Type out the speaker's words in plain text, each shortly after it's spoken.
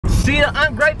She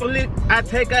ungratefully, I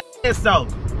take her ass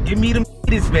off. Give me them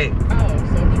this back. Oh,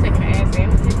 so he taking the ass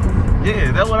and the titties?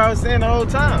 Yeah, that's what I was saying the whole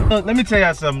time. Look, let me tell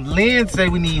y'all something. Lynn say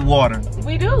we need water.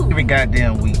 We do. Every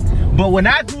goddamn week. But when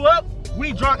I grew up,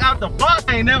 we drunk out the box.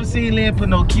 I ain't never seen Lynn put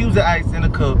no cubes of ice in a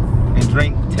cup and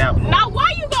drink tap water. Now,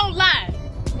 why you gonna lie?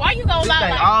 Why you gonna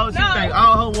lie? She think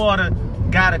all her water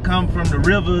gotta come from the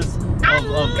rivers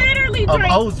of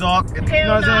Ozark. And,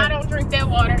 hell no, I don't drink that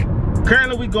water.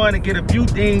 Currently, we going to get a few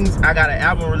things. I got an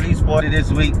album release party this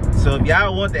week. So if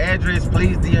y'all want the address,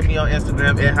 please DM me on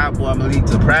Instagram at HotBoy Malik.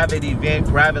 It's a private event,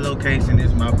 private location.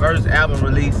 It's my first album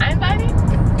release. I invited?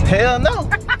 Hell no.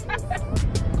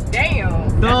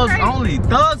 Damn. Thugs only.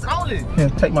 Thugs only. Yeah,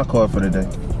 take my card for the day.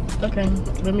 Okay,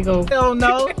 let me go. Hell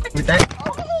no.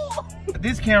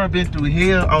 This camera been through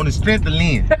hell on the strength of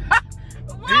Lynn. This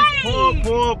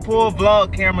poor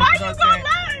vlog camera. Why you gonna learn?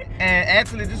 And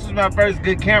actually, this is my first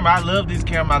good camera. I love this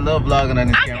camera. I love vlogging on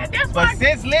this camera. But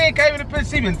since Lynn came in the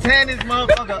picture, she been tearing this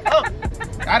motherfucker up.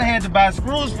 I done had to buy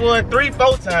screws for it 3-4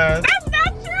 times. That's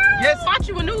not true. Yes. Bought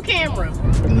you a new camera.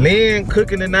 Lynn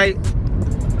cooking tonight.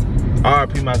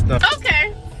 RP my stuff.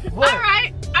 Okay. What? All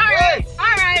right.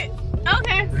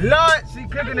 Okay. Lord, she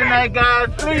cooking tonight, guys.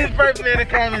 Please first me in the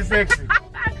comment section.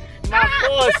 My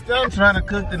boy still trying to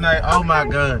cook tonight. Oh my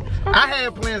God. I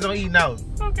had plans on eating out.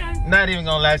 Okay. Not even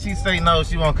gonna lie. She say no,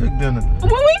 she won't cook dinner. Well,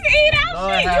 we can eat out.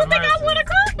 Lord Shit. You think I wanna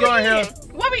cook? Go ahead.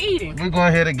 What we eating? We're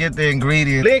going here to get the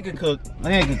ingredients. Lynn can cook.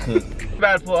 Lynn can cook.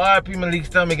 About to put RP Malik's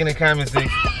stomach in the comment section.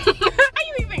 How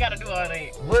you even gotta do all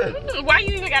that? What? Why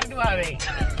you even gotta do all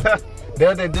that?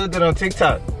 They did that on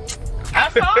TikTok. I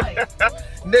saw it.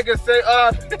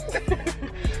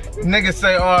 Niggas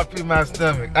say RP my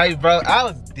stomach. Hey bro, I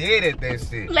was dead at that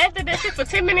shit. Left at that shit for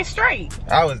 10 minutes straight.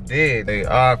 I was dead. They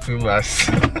RP my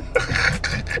stomach.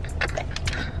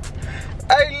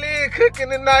 Hey Lynn cooking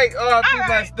tonight, RP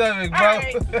my stomach, bro.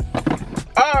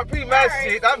 RP my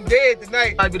shit. I'm dead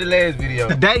tonight. Might be the last video.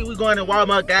 Today we going to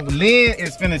Walmart. Lynn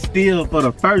is finna steal for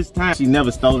the first time. She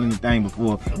never stole anything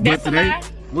before. That's but today, a lie.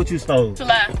 What you stole? To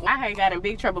lie. I had got in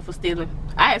big trouble for stealing.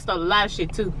 I had stole a lot of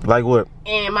shit too. Like what?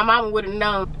 And my mama wouldn't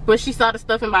know when she saw the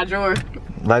stuff in my drawer.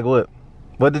 Like what?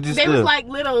 What did you steal? They was like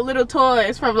little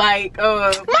toys from like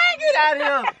Man, get out of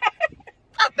here.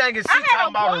 I'm thinking she talking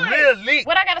about a real leak.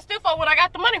 What I gotta steal for when I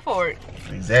got the money for it?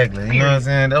 Exactly. You know what I'm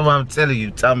saying? That's what I'm telling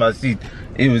you. Talking about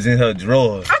it was in her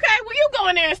drawer. Okay, well you go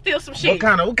in there and steal some shit.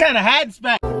 What kind of hiding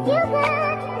spot?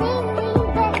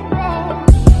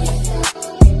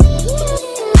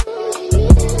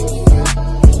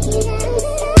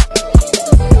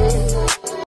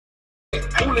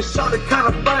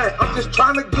 I'm just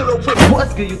trying to get away.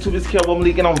 What's good, YouTube? It's Kelvin. I'm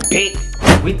leaking on back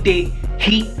with the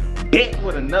heat. Back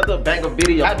with another banger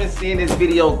video. I've been seeing this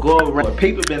video go around.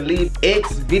 People been leaving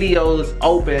X videos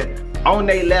open on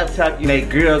their laptop. You know,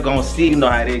 girl gonna see, you know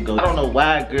how they go. I don't know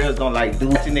why girls don't like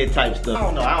doing that type stuff. I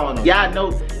don't know. Y'all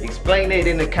know, explain it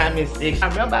in the comment section. I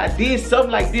remember I did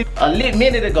something like this a little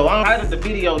minute ago. I'm out of the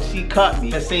video, she caught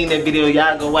me. I seen that video,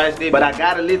 y'all go watch it. But I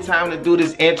got a little time to do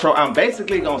this intro. I'm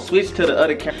basically gonna switch to the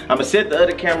other camera. I'm gonna set the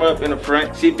other camera up in the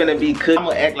front. She finna be cooked. I'm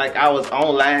gonna act like I was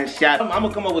online shot. I'm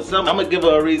gonna come up with something. I'm gonna give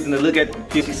her a reason to look at the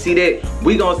picture. You see that?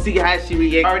 We gonna see how she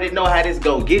react. I already know how this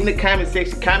go. Get in the comment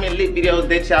section, comment lit videos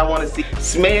that y'all wanna see.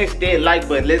 Smash that like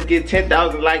button. Let's get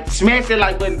 10,000 likes. Smash that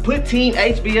like button. Put Team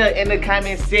HBL in the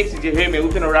comment section. You hear me? We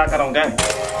finna rock out on game.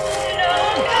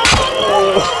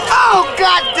 Oh,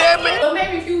 God damn it! Well,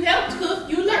 maybe if you help cook,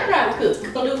 you learn how to cook. What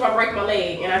I'm gonna do if I break my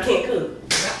leg and I can't cook?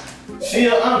 She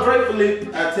ungratefully,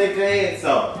 I take her hands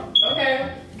off.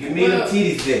 Okay. Give me them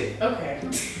titties there. Okay.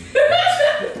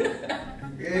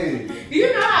 Hey. Do you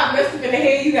know how messed up in the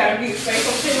head you gotta be to say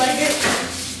some shit like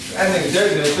this? That nigga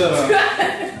dirty though.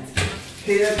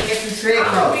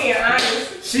 I'm being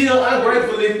honest. She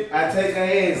ungratefully, I take her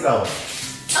hands off.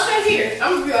 Okay, here.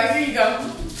 I'm gonna be like, here you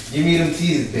go. Give me them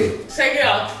titties there. Take it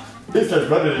off. This tastes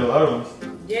better than the other ones.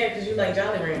 Yeah, because you like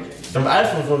Jolly Rancher. Them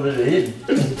ice ones over there hidden. What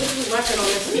you watching on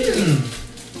this TV?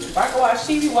 If I can watch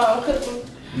TV while I'm cooking.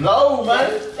 No,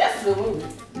 man. That's a good movie.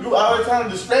 You always trying to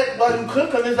distract while you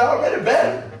cook because it's already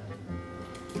bad.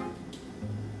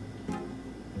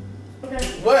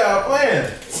 Okay. Well, I'm playing.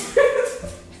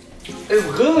 It's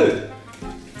good.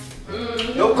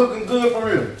 Your cooking good for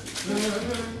real.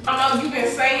 I know you've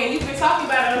been talking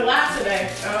about it a lot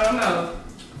today. I don't know.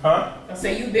 Huh? I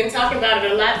said you've been talking about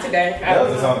it a lot today. That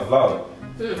was just on the vlog.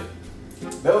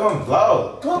 That was on the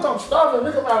vlog. Look, I'm starving.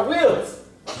 Look at my wheels.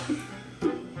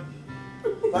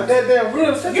 My goddamn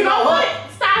ribs touching You know my what?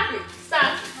 heart. Stop it.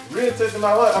 Stop it. Ribs touching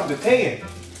my heart. I'm decaying.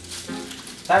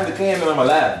 I'm decaying and I'm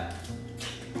alive.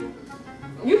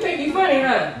 You think you funny,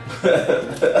 huh?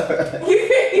 You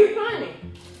think you funny?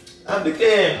 I'm the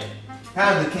can.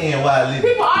 I'm the can while I live.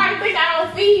 People already think I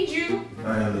don't feed you.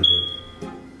 I am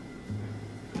looking.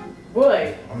 What?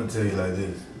 I'm gonna tell you like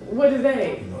this. What is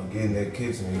that? You know, get in that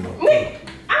kitchen, you know. Me?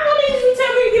 I don't need you to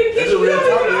tell me to get in the kitchen. That's a You real don't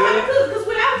talk, even know how to man. cook, because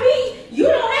without me, you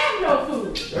don't have no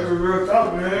food. That's a real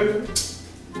talk, man.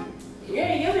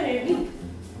 Yeah, you're than me.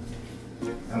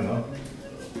 I know.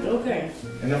 Okay.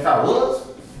 And if I was,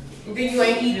 Then you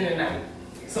ain't eating tonight.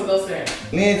 So go sit down.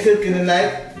 we ain't cooking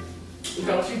tonight.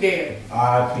 Don't you dare.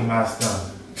 R.I.P. my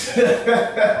stomach.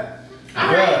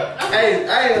 Alright. Bruh, hey,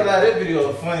 I ain't gonna lie, that video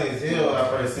was funny as hell when I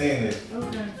first seen it.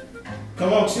 Okay.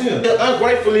 Come on, chill.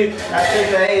 Ungratefully, I take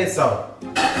her ass off.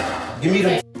 Give me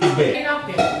them back. Get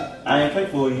off there. I ain't pay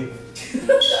for you.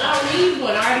 I don't need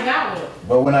one. I already got one.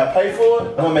 But when I pay for it,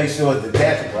 I'm gonna make sure it's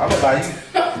detachable. I'm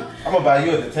gonna buy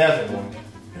you a detachable one.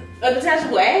 A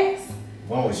detachable ass?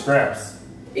 One with straps.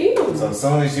 Ew. So as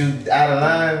soon as you out of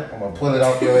line, I'm gonna pull it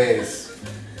off your ass.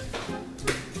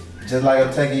 Just like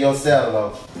I'm taking your saddle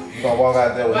off. You gonna walk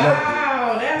out there with nothing.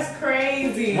 Wow, that's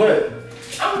crazy. What?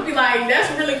 I'm gonna be like,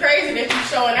 that's really crazy that you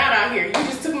showing out here. You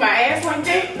just took my ass like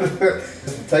that?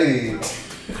 Potato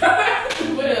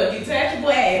head. What a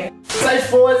detachable ass. Search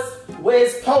for us.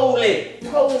 Where's Poland?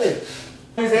 Poland.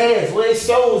 His ass, where it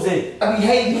shows it. I be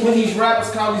hating when these rappers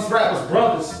call these rappers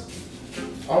brothers.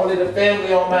 Only the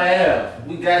family on my ass.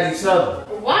 We got each other.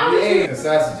 Why would you? And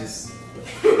sausages.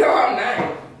 No, I'm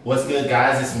not. What's good,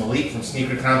 guys? It's Malik from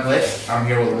Sneaker Complex. I'm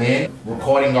here with Lynn,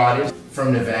 recording artist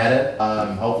from Nevada.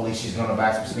 Hopefully she's gonna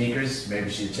buy some sneakers. Maybe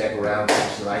she'll check around, see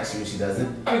what she likes, see what she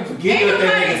doesn't. I mean, forget what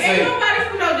that nigga say. Ain't nobody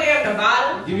from no damn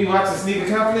Nevada. You be watching Sneaker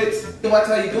Complex? Watch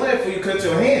how you doing it before you cut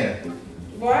your hand.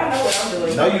 Boy, I know what I'm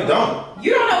doing. No, you don't.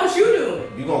 You don't know what you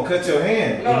doing. You gonna cut your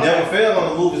hand. No, You never fail on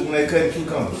the movies when they cutting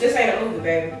cucumbers. This ain't a movie,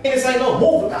 baby. This ain't no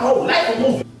movie. My whole life a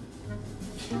movie.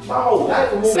 My whole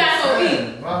life a movie. Not gonna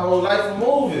be. My whole life a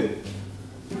movie.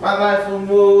 My life a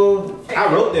movie.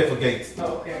 I wrote that for Gates. Oh,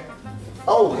 okay.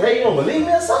 Oh, okay, you don't believe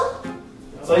me or something?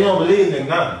 No. So you don't believe me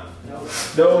now? No.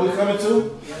 That's what we coming to?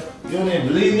 No. You don't even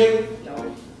believe me?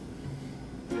 No.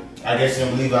 I guess you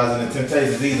don't believe I was in the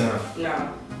Temptations either, huh?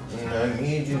 No. I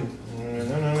need you.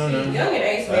 Young and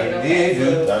Ace made it I okay. need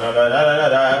you. Da da da da da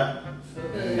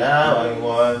da. Now I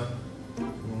want.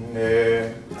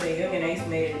 Yeah. So Young and Ace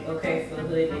made it okay for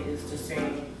hood niggas to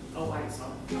sing a white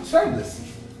song.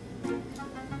 Shameless.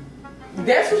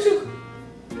 That's what you.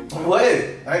 What?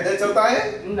 Ain't that your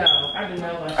thing? No, I do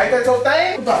not want. Ain't that your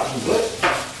thing? About what?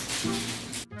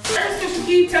 Shirts, since you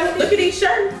keep telling me, look at these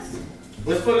shirts.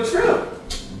 What's for the trip?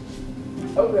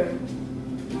 Okay.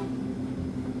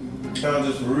 Sound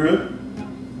just for real?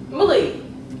 Malik,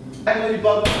 I know you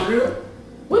bought them for real.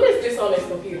 what is this on this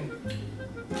computer?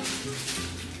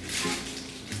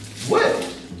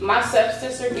 What? My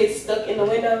stepsister gets stuck in the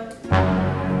window.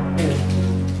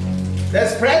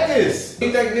 That's practice.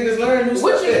 You think niggas learn new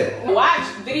What stuff you at? watch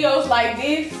videos like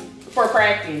this for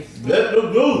practice? Let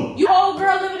them do. You old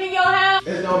girl living in your house?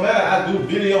 It don't matter. I do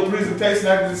video presentation.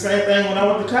 I did the same thing when I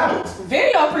went to college.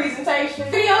 Video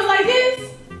presentation? Videos like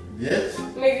this? Yes.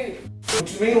 Nigga,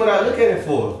 What you mean what I look at it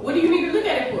for? what do you need to look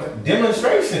at it for?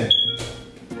 Demonstration.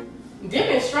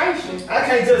 Demonstration? I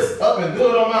can't just up and do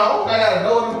it on my own. I gotta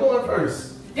know what I'm doing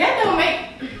first. That don't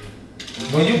make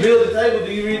When you build the table,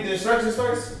 do you read the instructions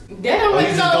first? that don't Oh, you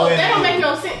make just go no ahead that and don't do make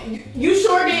no sense. You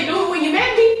sure did do it when you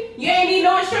met me? You ain't need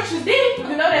no instructions then.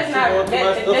 You know that's not going through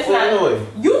my stuff that's for not. anyway.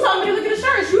 You told me to look at the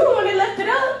shirts. You the one that left it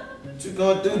up. What you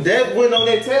gonna do? That went on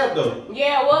that tab though.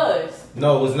 Yeah, it was.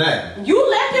 No, it was not. You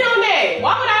left it on there.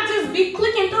 Why would I just be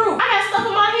clicking through? I got stuff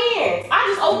in my hands. I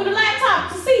just opened the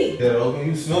laptop to see. Yeah, open.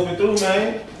 You snooping through,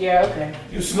 man. Yeah, okay.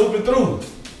 You snooping through.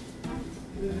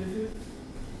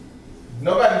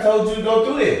 Nobody told you to go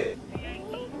through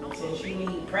that. Since you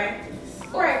need practice.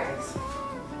 Practice.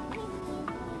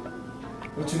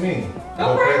 What you mean?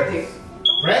 Go practice.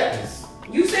 Practice.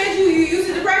 You said you use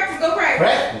it to practice. Go practice.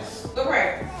 Practice. Go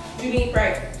practice. You need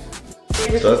practice.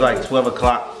 So it's like 12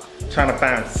 o'clock, trying to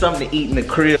find something to eat in the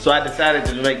crib. So I decided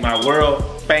to make my world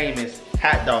famous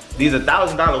hot dog. These are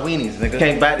 $1,000 weenies, nigga.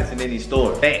 Can't buy this in any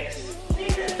store. Fast.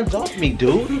 It's off me,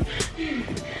 dude.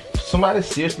 Somebody's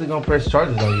seriously gonna press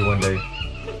charges on you one day.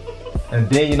 And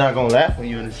then you're not gonna laugh when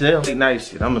you're in the cell. Nice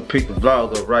shit. I'm gonna pick the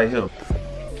vlog up right here.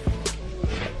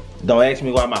 Don't ask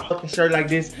me why my fucking shirt like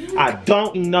this. I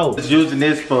don't know. Just using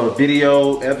this for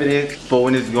video evidence for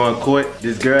when it's going to court.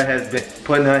 This girl has been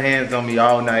putting her hands on me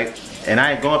all night. And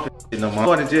I ain't going for shit no more. I'm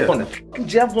going to jail. I'm going to fucking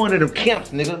jail for one of them camps,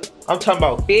 nigga. I'm talking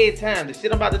about bedtime. The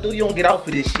shit I'm about to do, you don't get out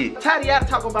for this shit. I'm tired of y'all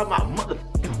talking about my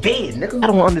motherfucking bed, nigga. I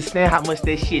don't understand how much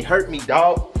that shit hurt me,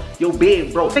 dog. Your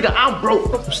bed broke. Nigga, I'm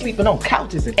broke. I'm sleeping on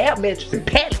couches and air mattresses and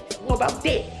paddings. What about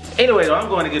that? Anyway, though, I'm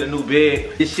going to get a new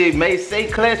bed. This shit may say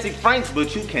Classic Franks,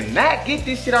 but you cannot get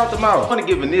this shit out the mouth. I'm gonna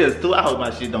give veneers too. I hope my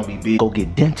shit don't be big. Go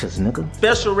get dentures, nigga.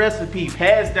 Special recipe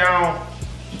passed down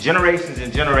generations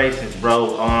and generations,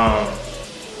 bro.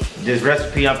 This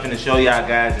recipe I'm finna show y'all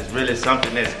guys is really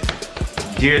something that's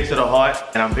dear to the heart,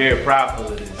 and I'm very proud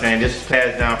of this. And this is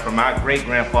passed down from my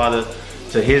great-grandfather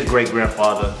to his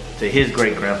great-grandfather to his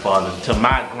great-grandfather to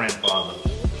my grandfather,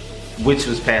 which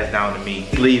was passed down to me.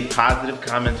 Leave positive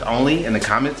comments only in the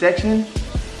comment section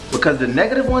because the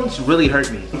negative ones really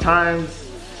hurt me.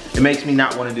 Sometimes it makes me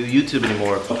not want to do YouTube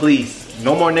anymore. Please,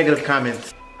 no more negative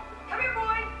comments. Come here,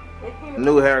 boy.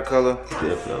 New hair color.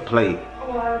 Still feel played.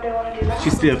 She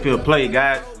still feel played,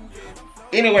 guys.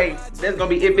 Anyway, that's gonna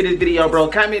be it for this video, bro.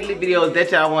 Comment the videos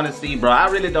that y'all want to see, bro. I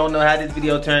really don't know how this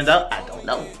video turns out. I don't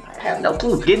know. I have no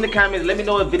clue. Get in the comments. Let me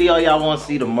know what video y'all want to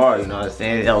see tomorrow. You know what I'm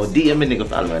saying? Yo, DM a nigga.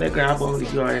 Follow me on that ground.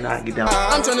 You already know how to get down.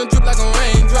 I'm tryna drip like a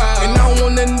raindrop, and I don't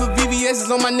want nothing but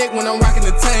VVS's on my neck when I'm rocking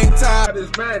the tank top.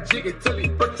 This man jiggy till he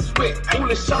break the sweat.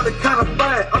 Foolish shot it kinda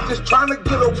fine. I'm just trying to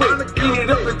get away. Eat it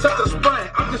up and touch the spine.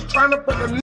 I'm just trying to put the